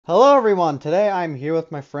Hello everyone! Today I'm here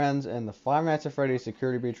with my friends and the Five Nights at Freddy's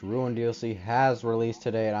Security Breach Ruin DLC has released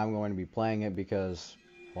today and I'm going to be playing it because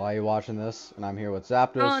why are you watching this? And I'm here with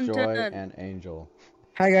Zapdos, Joy, Content. and Angel.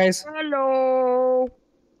 Hi guys. Hello.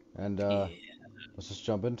 And Yeah. let's just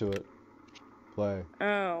jump into it. Play.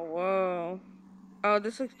 Oh, whoa. Oh,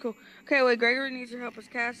 this looks cool. Okay, wait, Gregory needs your help as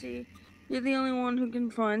Cassie. You're the only one who can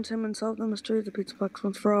find him and solve the mystery of the Pizza Plex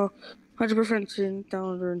once for all. 100%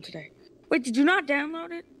 download today. Wait, did you not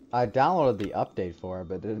download it? I downloaded the update for it,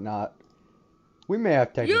 but did not. We may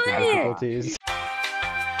have technical You idiot! difficulties.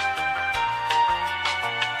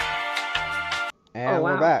 And Oh, wow.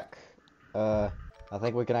 we're back. I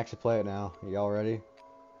think we can actually play it now. Y'all ready?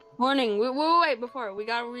 Warning, wait, before. We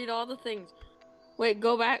gotta read all the things. Wait,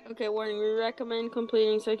 go back. Okay, warning, we recommend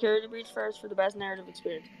completing Security Breach first for the best narrative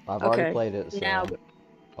experience. I've already played it, so. Now,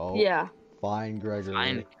 Oh, yeah. Find Gregory.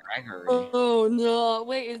 Find Gregory. Oh no!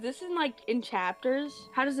 Wait, is this in chapters?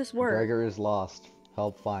 How does this work? Gregory is lost.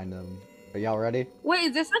 Help find him. Are y'all ready? Wait,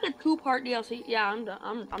 is this like a two-part DLC? Yeah, I'm done.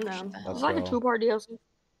 I'm down. Let's It's like a go. two-part DLC.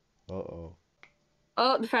 Uh-oh.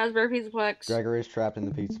 Oh, the Fazbear Pizza Plex. Gregory's trapped in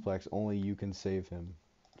the Pizzaplex. Only you can save him.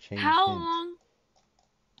 Change How hint. long?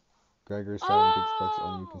 Gregory's trapped in the Pizzaplex.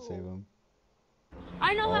 Only you can save him.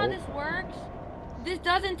 I know how Oh. this works. This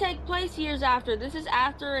doesn't take place years after. This is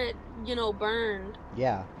after it, burned.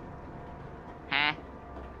 Yeah. Huh?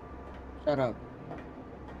 Shut up.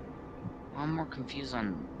 I'm more confused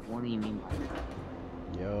on what do you mean by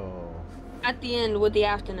that? Yo. At the end with the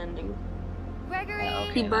Afton ending. Gregory!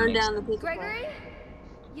 He burned down the Pizza Gregory?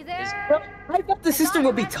 You Is- there? I thought the sister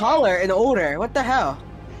would be taller and older. What the hell?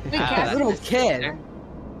 Plex. Wait, Ah, Cassie, little that's kid. there.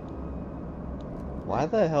 Why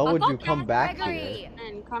the hell I would you thought come back Gregory. here?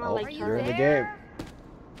 and kind of Oh, like Are you you're in the there? game.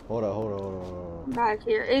 Hold on. back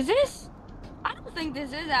here. Is this? I don't think this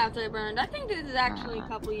is after it burned. I think this is actually a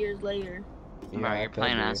couple years later. Bro, you're it could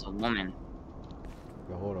playing be. as a woman.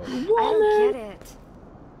 Yo, hold on. I don't get it.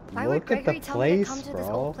 Why would Look at the Gregory tell me to come place, to this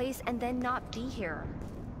bro. old place and then not be here?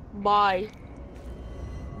 Bye.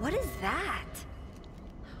 What is that?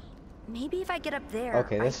 Maybe if I get up there.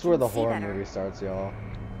 Okay, I this is where can the see horror better. movie starts, y'all.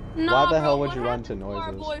 No, Why the bro, hell would what you run to happened to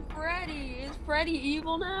our noises? boy Freddy? Is Freddy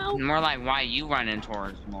evil now? More like why you running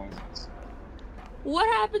towards noises. What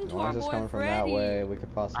happened to our Noises boy coming from that Freddy? way. We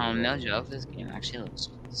could possibly. No joke, this game actually looks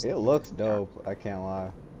It looks dope. I can't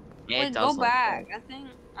lie. Yeah, it Wait, does go look back. dope.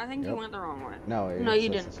 I think you Yep. went the wrong way. No, No, you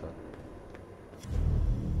it's- didn't. it's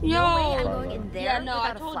Yo! No way I'm Probably going in not. there Yeah, no,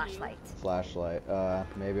 I without a told you. flashlight.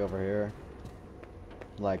 Flashlight. Maybe over here.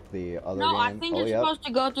 Like the other No, game. I think oh, you're yep. supposed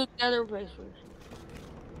to go to the other place first.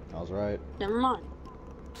 I was right. Never mind.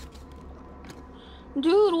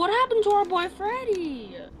 Dude, what happened to our boy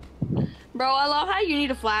Freddy? Bro, I love how you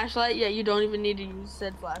need a flashlight. Yeah, you don't even need to use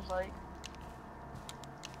said flashlight.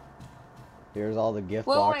 Here's all the gift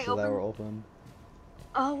Wait, boxes that open. were open.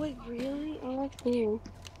 Oh, wait, really? Oh, that's cool.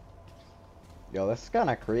 Yo, this is kind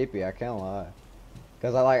of creepy. I can't lie.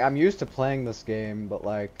 Cause I'm used to playing this game, but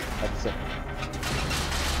like at the,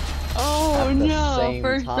 Oh At the no! same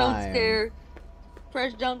First jump time. scare.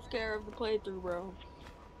 First jump scare of the playthrough, bro.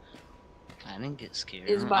 I didn't get scared.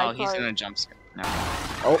 Is by Oh, he's card. gonna jump scare. No.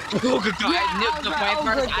 oh. Oh, good God. Yeah, I knew I was the right. Oh,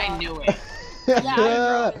 first. good I God. knew it.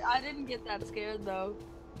 Yeah, I didn't get that scared though.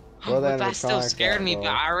 Well, then But that still electronics scared that, me, bro. but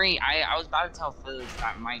I was about to tell Fizz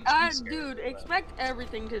that might jump scare. Dude, but- expect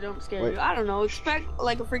everything to jump scare Wait. you. I don't know. Expect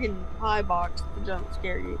like a freaking pie box to jump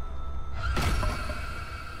scare you.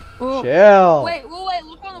 Oh. Chill. Wait,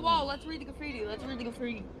 look on the wall. Let's read the graffiti.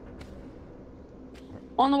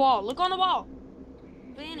 On the wall. Look on the wall.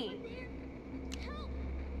 Fanny.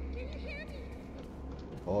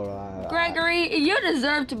 Hold on. Gregory, you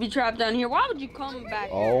deserve to be trapped down here. Why would you come back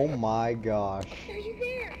here? Oh my gosh. Are you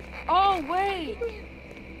there? Oh, wait.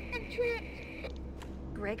 I'm trapped.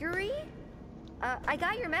 Gregory? I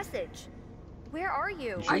got your message. Where are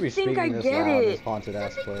you? You should I be think speaking I this get loud in it. this haunted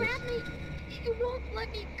ass place. You won't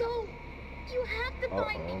let me go. You have to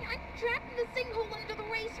find me. I'm trapped in the sinkhole under the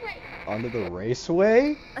raceway. Under the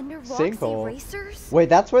raceway? Under Roxy Sinkhole. Racers? Wait,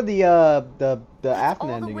 that's where the That's Afton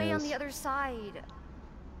all the ending way on is. the other side.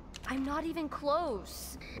 I'm not even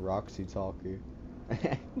close. Roxy Talkie.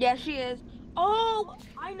 Yeah, she is. Oh,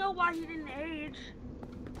 I know why he didn't age.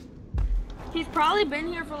 He's probably been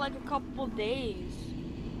here for like a couple days.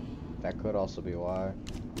 That could also be why.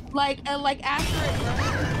 Like after it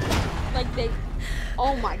burned, like they.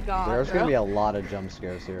 Oh my God. There's bro. gonna be a lot of jump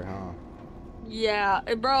scares here, huh? Yeah,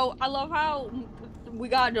 bro. I love how we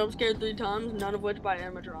got jump scared 3 times, none of which by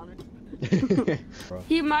animatronic. Bro,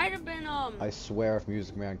 He might have been I swear if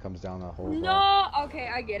Music Man comes down that hole. No. Okay,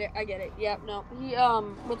 I get it. Yep. No. He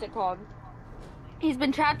what's it called? He's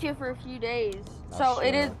been trapped here for a few days, I so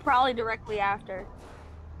it is swear. probably directly after.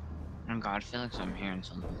 Oh god, I feel like I'm hearing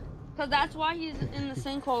something. Cause that's why he's in the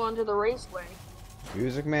sinkhole under the raceway.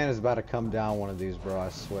 Music Man is about to come down one of these, bro. I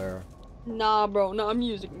swear. Nah, bro, not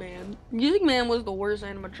Music Man. Music Man was the worst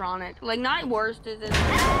animatronic. Like, not worst as in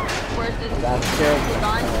worst as in That scared me.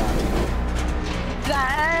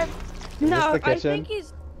 That Is no, this the kitchen?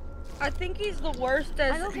 I think he's the worst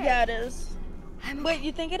as I'm okay. yeah it is. I'm Wait,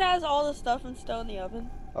 you think it has all the stuff and still in the oven?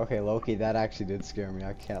 Okay, Loki, that actually did scare me.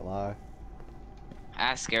 I can't lie.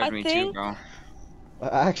 That scared I me too, think- bro.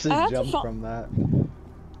 I actually I have to jumped fi- from that.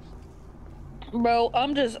 Bro,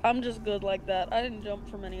 I'm just good like that. I didn't jump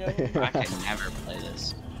from any of them. I could never play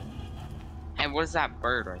this. Hey, what is that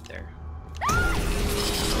bird right there?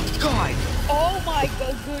 God! Oh my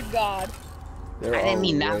god, good god. There I didn't are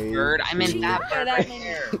mean that way bird. I meant too- that Yeah, bird that right made-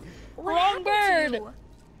 there. What Wrong happened to bird. you?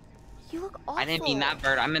 You look awful. I didn't mean that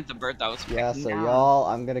bird. I meant the bird that was Yeah, freaking so down. y'all,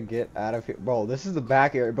 I'm gonna get out of here. Bro, this is the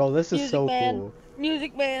back area. Bro, this is Music so Man. cool.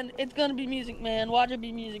 Music Man, it's gonna be Music Man. Watch it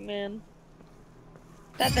be Music Man.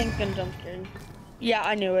 That thing's gonna jump scare you. Yeah,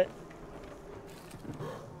 I knew it.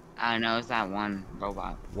 I know, it's that one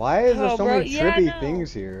robot. Why is there Oh, so bro, many yeah, trippy no.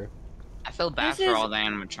 things here? I feel bad This for is- all the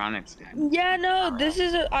animatronics, guys. Yeah, no, this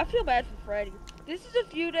is I feel bad for Freddy. This is a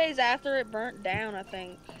few days after it burnt down, I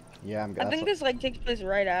think. Yeah, I'm I think this like takes place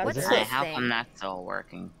right after. What's this Hey, this how thing? come that's still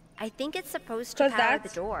working? I think it's supposed to 'Cause power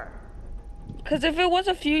that's- the door. Cause if it was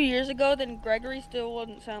a few years ago, then Gregory still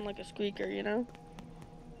wouldn't sound like a squeaker, you know?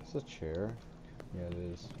 It's a chair. Yeah, it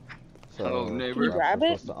is. So, Hello, neighbor. Can you grab we're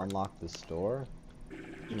it? supposed to unlock this door?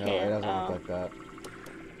 You No, can't, it doesn't look like that.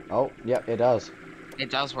 Oh, yep, it does. It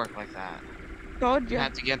does work like that. Told You ya.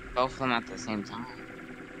 have to get both of them at the same time.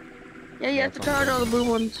 Yeah, you have to charge all the blue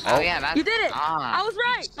ones. Oh, yeah, that's... You did it! Ah. I was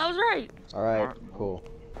right! I was right! Alright, cool.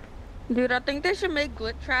 Dude, I think they should make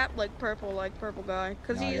Glit Trap like purple guy.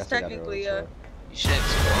 Cause No, I he is guess I got it technically, right, You should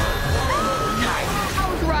explore. I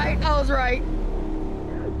was right, I was right.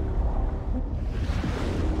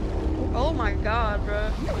 Oh my god,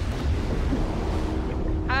 bro.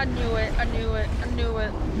 I knew it, I knew it, I knew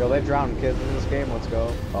it. Yo, they drown kids in this game. Let's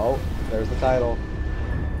go. Oh, there's the title.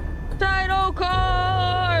 Title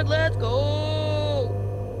card, let's go.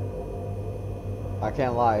 I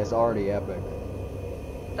can't lie, it's already epic.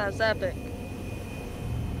 That's epic.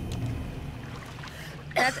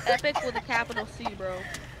 That's epic with a capital C, bro.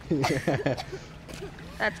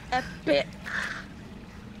 That's epic.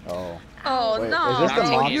 Oh. Oh Wait, no, is this the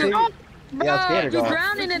bro, Monty? you're, Yeah, it's bro, Gator you're Dog.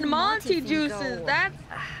 drowning in Monty Monty juices. Bingo. That's,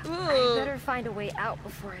 I better find a way out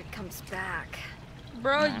before it comes back.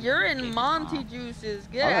 bro, Yeah, you're in keep Monty on. juices.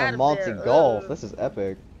 Get I'm out at of Monty there. Golf. Ugh. This is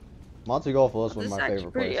epic. Monty Golf was one of This is my actually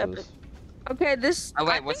favorite pretty places. Okay, this. Oh, I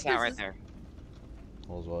wait, what's think that this right is- there?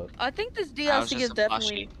 What was what? I think this That was DLC just is a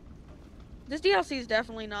definitely. plushie. This DLC is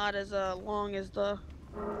definitely not as long as the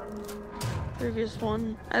previous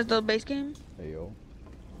one, as the base game. Hey yo.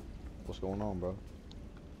 What's going on, bro?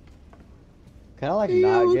 Can I like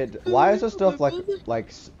not get? Why is this stuff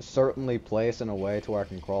like certainly placed in a way to where I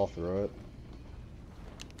can crawl through it?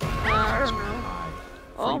 I don't know.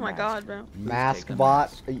 Oh my god, bro. Mask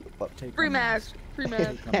bot. Free mask. Free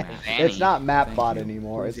mask. It's not map bot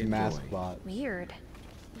anymore. It's mask bot. Weird.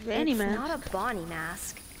 Vanny it's mask. not a Bonnie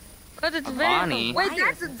mask. Cause it's A Vanny. Bonnie? Wait,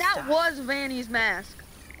 Wires that and was Vanny's mask.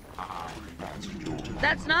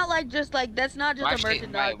 That's not like just like that's not just Why a should-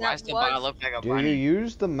 merchandise. why does That the bot was. look like a Do you bunny?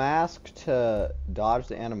 use the mask to dodge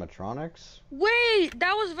the animatronics? Wait,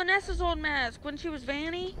 that was Vanessa's old mask when she was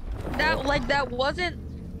Vanny. That wasn't.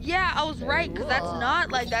 Yeah, I was right, cause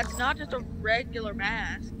that's not just a regular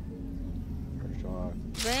mask. Pretty sure.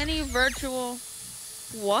 Vanny virtual.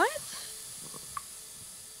 What?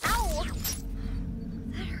 Ow!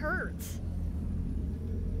 That hurts.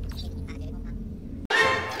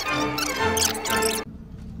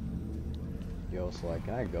 Yo, so like,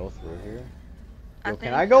 can I go through here? I Yo, can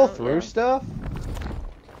think I go so, through yeah. stuff?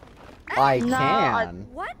 I No, can.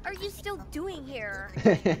 What are you still doing here?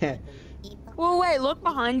 Well, wait, look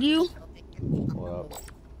behind you. What up?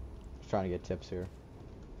 Just trying to get tips here.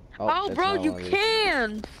 Oh, it's bro, not you one of these.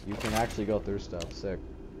 can. You can actually go through stuff. Sick.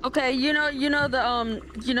 Okay, you know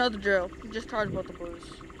the drill. Just charge both the blues.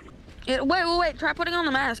 Wait. Try putting on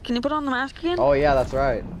the mask. Can you put on the mask again? Oh yeah, that's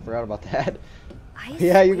right. Forgot about that. I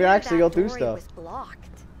Yeah, you can swear actually that go through doorway stuff. was blocked.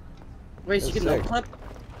 Wait, so you That's can no sick. clip?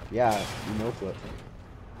 Yeah, you no flip.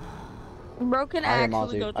 Bro can I hear actually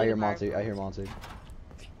Monty. go through I hear the Monty. fire. I hear Monty.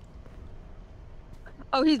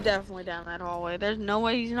 Oh, he's definitely down that hallway. There's no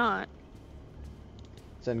way he's not.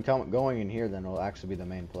 So going in here, then will actually be the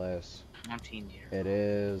main place. I'm team here. It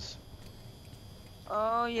is.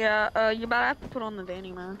 Oh yeah. You about to have to put on the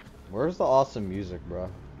Vanny mask. Where's the awesome music, bro?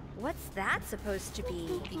 What's that supposed to be?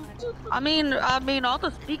 I mean, all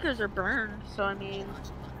the speakers are burned, so I mean.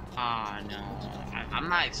 Oh no, I'm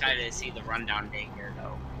not excited to see the rundown day here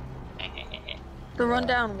though. The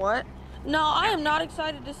rundown what? No, I am not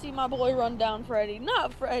excited to see my boy run down Freddy.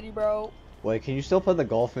 Not Freddy, bro. Wait, can you still play the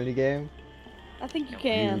golf mini game? I think you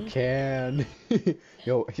can. You can.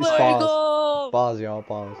 Yo, he's Play pause. golf! Pause, y'all.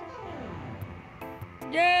 Pause.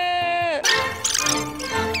 Yeah!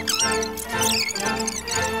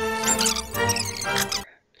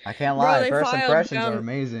 I can't Bro, lie. they First filed impressions down- are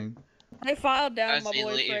amazing. They filed down As my they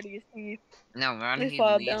boy leave. Freddy's teeth. No, when They he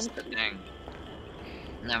filed leaves down the for- thing.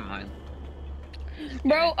 Never mind.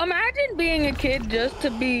 Bro, imagine being a kid just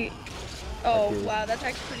to be. Oh Thank you. wow, that's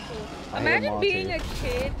actually pretty cool. I hate Imagine Monty. being a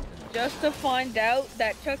kid just to find out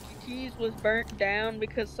that Chuck E. Cheese was burnt down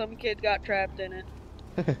because some kid got trapped in it.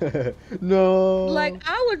 No. Like,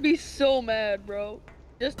 I would be so mad, bro.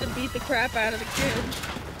 Just to beat the crap out of the kid.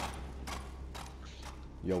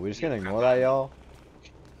 Yo, we just gonna ignore that, y'all?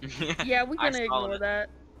 Yeah, we're I gonna saw ignore it. that.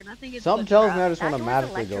 And I think it's Something glitch tells trap. me I just That want to door's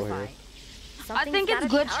magically go here. electrified. I Something's think it's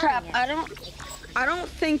gotta be glitch trap. powering it. I don't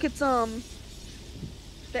think it's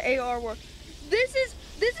the AR work. This is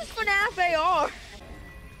FNAF AR.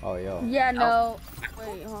 Oh, yo. Yeah, no.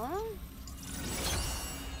 Wait, huh?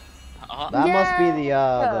 That must be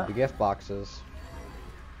Yeah. the gift boxes.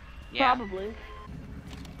 Yeah. Probably.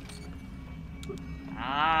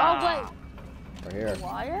 Ah. Oh wait, Right here.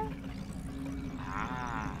 wire?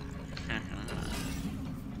 Ah.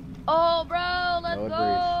 Oh, bro, let's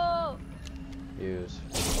No go. Use.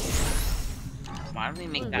 Why do we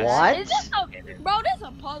make that? What? Is this a, bro, this is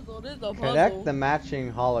a puzzle. This is a puzzle. Connect the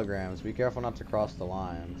matching holograms. Be careful not to cross the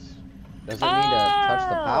lines. Does it mean to touch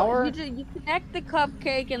the power? You connect the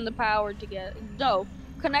cupcake and the power together. No,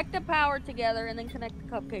 connect the power together and then connect the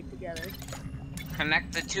cupcake together.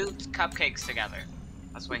 Connect the two cupcakes together.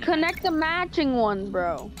 That's what he Connect the matching ones,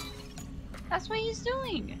 bro. That's what he's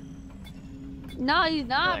doing. No, he's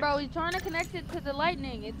not, Felix. bro. He's trying to connect it to the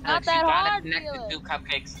lightning. It's Alex, not that you gotta hard, connect the Felix. two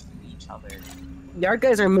cupcakes to each other. Y'all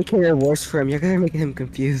guys are making it worse for him. You're gonna make him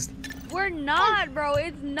confused. We're not, bro.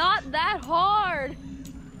 It's not that hard.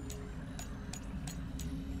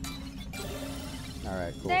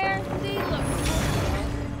 Alright, cool. There, see, look.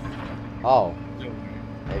 Oh.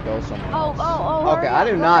 It goes somewhere else. Oh, Okay, hurry I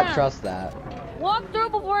do up, not run. trust that. Walk through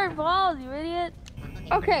before it falls, you idiot.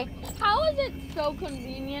 Okay, how is it so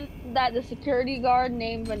convenient that the security guard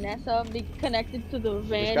named Vanessa be connected to the You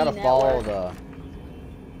van just gotta network? follow the...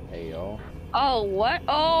 Hey, yo. Oh, what?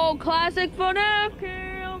 Oh, classic FNAF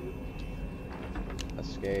cam.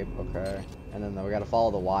 Escape, okay. And then we gotta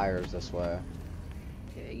follow the wires this way.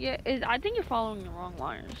 Yeah, I think you're following the wrong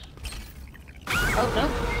wires. Oh,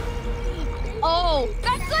 no. Oh,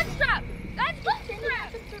 that's glitch trap! That's glitch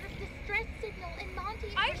trap! Some sort of distress signal and Monty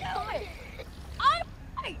is I know responding.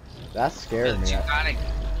 it! That scared But me. you gotta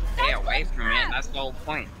stay away from it. That's the whole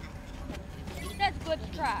point. That's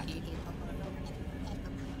glitch trap.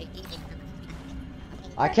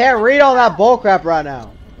 I can't read all that bullcrap right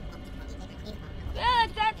now. Yeah,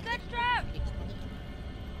 that's glitch trap!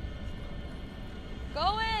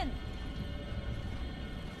 Go in!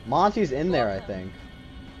 Monty's in there, I think.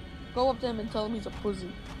 Go up to him and tell him he's a pussy.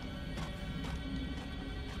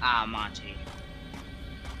 Ah, Monty.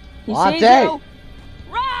 He Monty! sees you.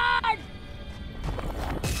 Run!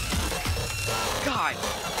 God.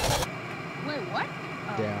 Wait, what?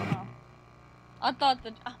 Oh, Damn. oh. I thought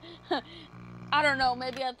the... I don't know,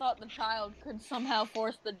 maybe I thought the child could somehow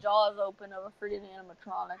force the jaws open of a freaking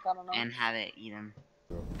animatronic, I don't know. And have it eat him.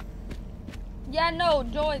 Yeah, no,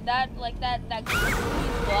 Joy, that black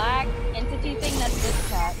entity thing, that's this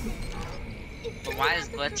trap. But why does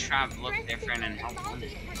Glitch Trap look different in Help Monty Wanted?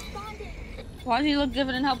 is responding. Why does he look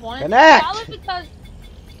different in Help Wanted? Connect! Probably because...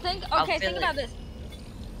 think I'll about feel this.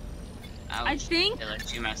 Ouch. I think-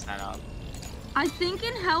 Felix, you messed that up. I think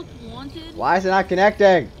in Help Wanted... Why is it not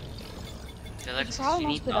connecting? Felix, probably you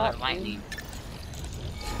need messed it the up, lightning.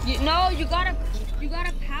 No, you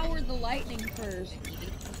gotta power the lightning first.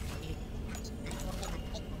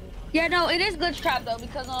 Yeah, no, it is glitch trap though,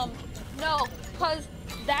 because because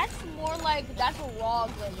that's more like that's a raw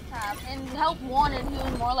glitch trap. And Help Wanted, he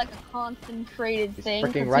was more like a concentrated He's thing.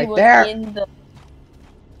 freaking 'cause right he was there. in the...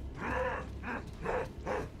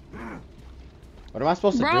 What am I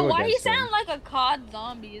supposed to do Bro, why do you against him? sound like a COD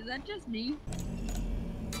zombie? Is that just me?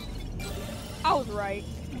 I was right,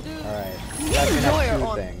 dude. Alright. Me Gotta and connect Joy two are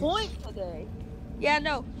on things. point today. Yeah,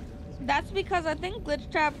 no, that's because I think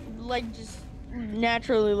glitch trap like just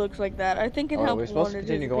naturally looks like that. I think it Oh, are helps. we supposed to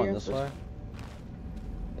continue going this way?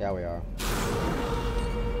 Yeah, we are.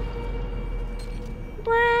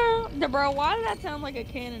 Bro, Bro, why did that sound like a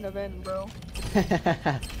canon event, bro?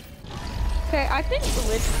 Okay, I think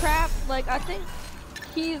Glitch Trap, like, I think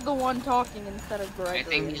he's the one talking instead of Gregory. I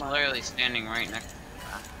think he's literally standing right next to me.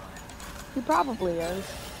 He probably is.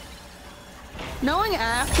 Knowing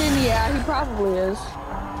Afton, yeah, he probably is.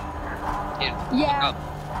 Dude, Yeah, look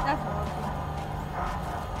up. that's awesome.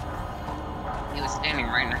 He was standing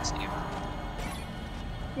right next to you.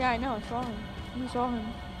 Yeah, I know, I saw him. You saw him.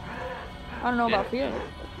 I don't know about Felix,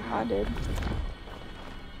 but I did.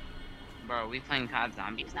 Bro, are we playing COD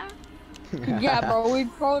Zombies now? Yeah, bro, we're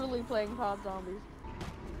totally playing COD Zombies.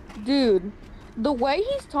 Dude, the way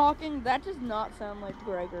he's talking, that does not sound like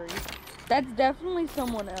Gregory. That's definitely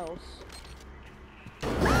someone else.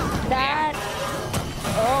 That...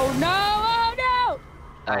 Oh no, oh no!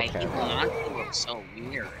 Like, Okay. he looks so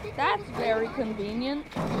weird. That's very convenient.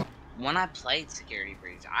 When I played Security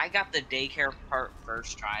Breach, I got the daycare part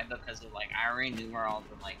first try because of, like, I already knew where all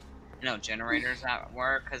the, like, you know, generators that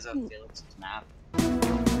were because of Felix's map.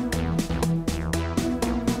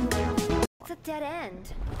 It's a dead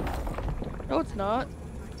end. No, it's not.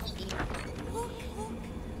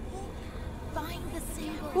 Find the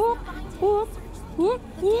symbols. Whoop, Find it. whoop, whoop,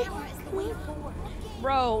 The whoop. camera is the way forward.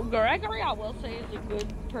 Bro, Gregory, I will say, is a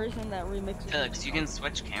good person that remixes. Felix, you can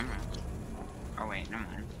switch camera. Oh, wait, never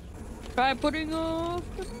mind. Try putting off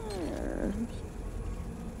the mask.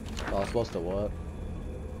 Oh, I'm supposed to what?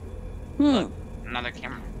 Look, another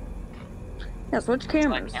camera. Yeah, switch Select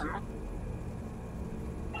cameras. camera.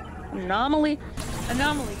 Anomaly.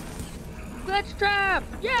 Anomaly. Glitch trap!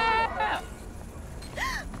 Yeah!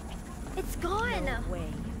 It's gone. No way.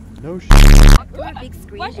 No shit. Through a big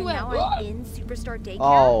screen, Why she and went, now "What?" I'm in Superstar Daycare.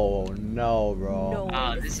 Oh no, bro. No.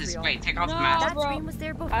 Oh, this this is is real. great. Take off the No, mask. That bro. screen was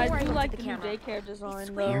there before I I do looked like at the the new camera. daycare design,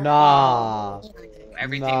 swear. though. Nah.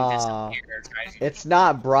 Everything Nah. disappears. Guys. It's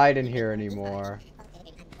not bright in here anymore.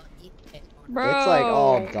 Bro. It's like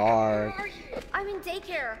all dark. Where are you? I'm in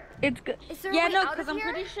daycare. It's good. Is there a Yeah, way no, out because of I'm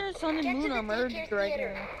here? pretty sure Sun and Get to Moon the are merged daycare right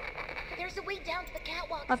theater. now. There's a way down to the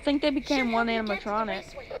catwalk. I think they became Should one help you get to the animatronic.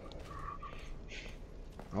 raceway.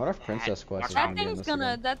 I wonder if Princess Quest is That gonna be in thing's this gonna,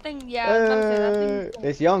 again. that thing, yeah, I was about to say, that thing's gonna,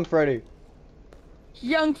 It's young Freddy.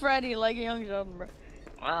 young Freddy, like a young Sheldon, bro.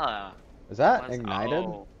 Well, Is that what's- ignited?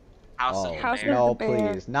 oh, House Oh, of the House Bear. of no, the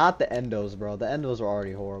Bear. please. Not the endos, bro. The endos are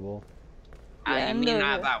already horrible. Yeah, You mean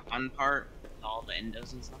Endo. that one part? With all the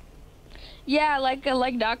endos and stuff? Yeah, like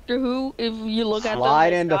Doctor Who, if you look at them,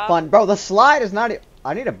 Slide they into stop. fun. Bro, the slide is not.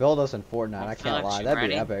 I need to build us in Fortnite. Oh, I can't Felix, lie. you That'd be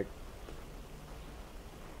ready? epic.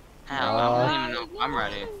 Hell, I don't even know if I'm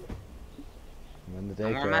ready. I'm in the No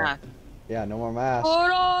more daycare. math. Yeah, no more masks.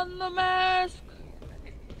 Put on the mask!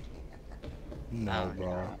 No, Oh, bro.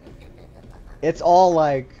 no. It's all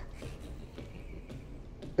like.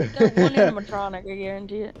 Got one animatronic, I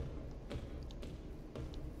guarantee it.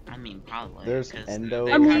 I mean, probably. There's 'cause endo.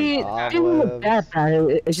 they I There's mean, have- it doesn't look cobwebs. that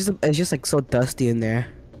bad. It's just like so dusty in there.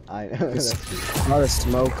 I It's that's a lot of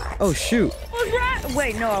smoke. Oh shoot! What's that?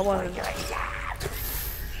 Wait, no, I wasn't.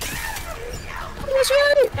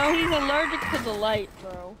 No, he's allergic to the light,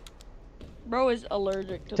 bro. Bro is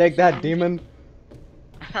allergic to Take the that, sun. demon.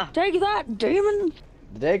 Take that, demon!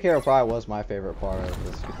 The daycare probably was my favorite part of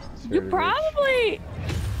this. You probably...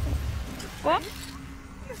 What?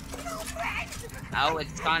 Oh,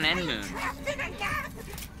 it's Sun and Moon.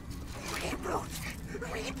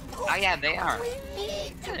 Oh yeah, they are.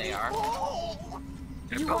 Yeah, they are.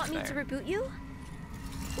 They're You both want me to there. reboot you?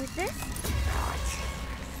 With this?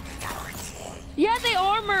 Yeah, they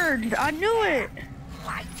are merged! I knew it!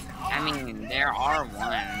 I mean, there are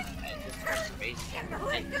ones. Just for space.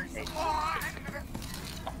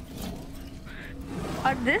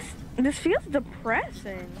 This feels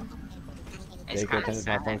depressing. It's Daycare kind of tends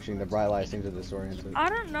sad. malfunctioning. The bright light seems to disoriented. I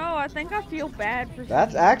don't know, I think I feel bad for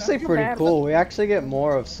That's some reason. I actually feel pretty bad cool. We actually get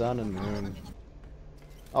more of Sun and Moon.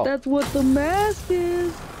 Oh. That's what the mask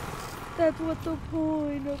is! That's what the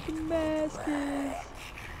point of the mask is!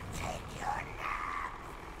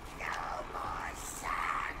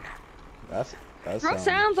 That That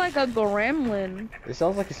sounds like a gremlin. It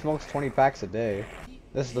sounds like he smokes 20 packs a day.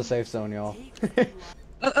 This is the safe zone, y'all.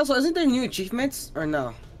 Also, isn't there new achievements or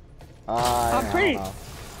no? I pretty- don't know.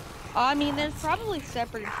 I mean, there's probably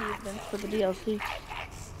separate achievements for the DLC.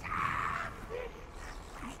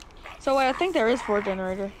 So wait, I think there is 4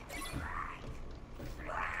 generator.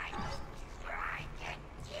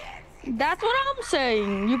 That's what I'm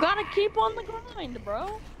saying. You gotta keep on the grind,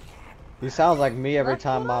 bro. He sounds like me every That's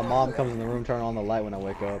time my what- mom comes in the room, turning on the light when I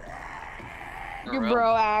wake up. For You real.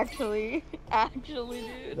 bro, actually,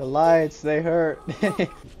 dude. The lights, they hurt.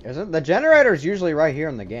 Isn't the generator's usually right here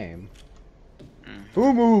in the game? Mm.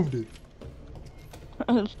 Who moved it?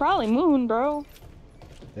 It's probably Moon, bro.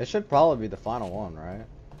 This should probably be the final one, right?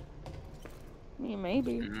 I mean,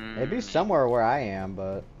 maybe. Maybe somewhere where I am,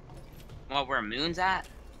 but... Well, where Moon's at?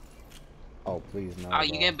 Oh, please no. Oh,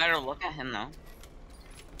 you get a better look at him,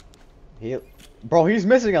 though. Bro, he's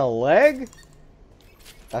missing a leg?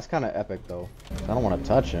 That's kind of epic, though. I don't want to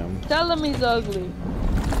touch him. Tell him he's ugly.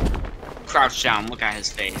 Crouch down, look at his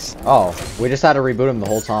face. Oh, we just had to reboot him the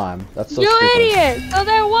whole time. That's so You stupid. idiot! So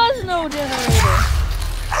there was no generator.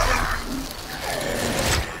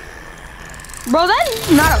 Bro, that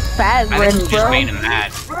is not a fast I red, think you just bro. made him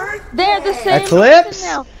mad. They're the same Eclipse? thing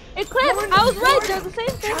now. Eclipse, I was right. They're the same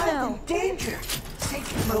thing now. Danger.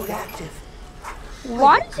 Safety mode active.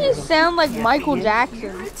 Why does he sound like Michael Here,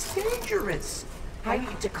 Jackson? it's dangerous. I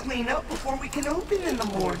need to clean up before we can open in the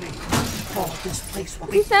morning. Oh, this place will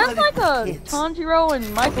be He sounds flooded like with a kids. Tanjiro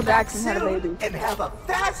and Michael Come back Jackson had a soon baby. And have a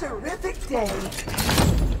fazerific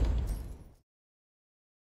day.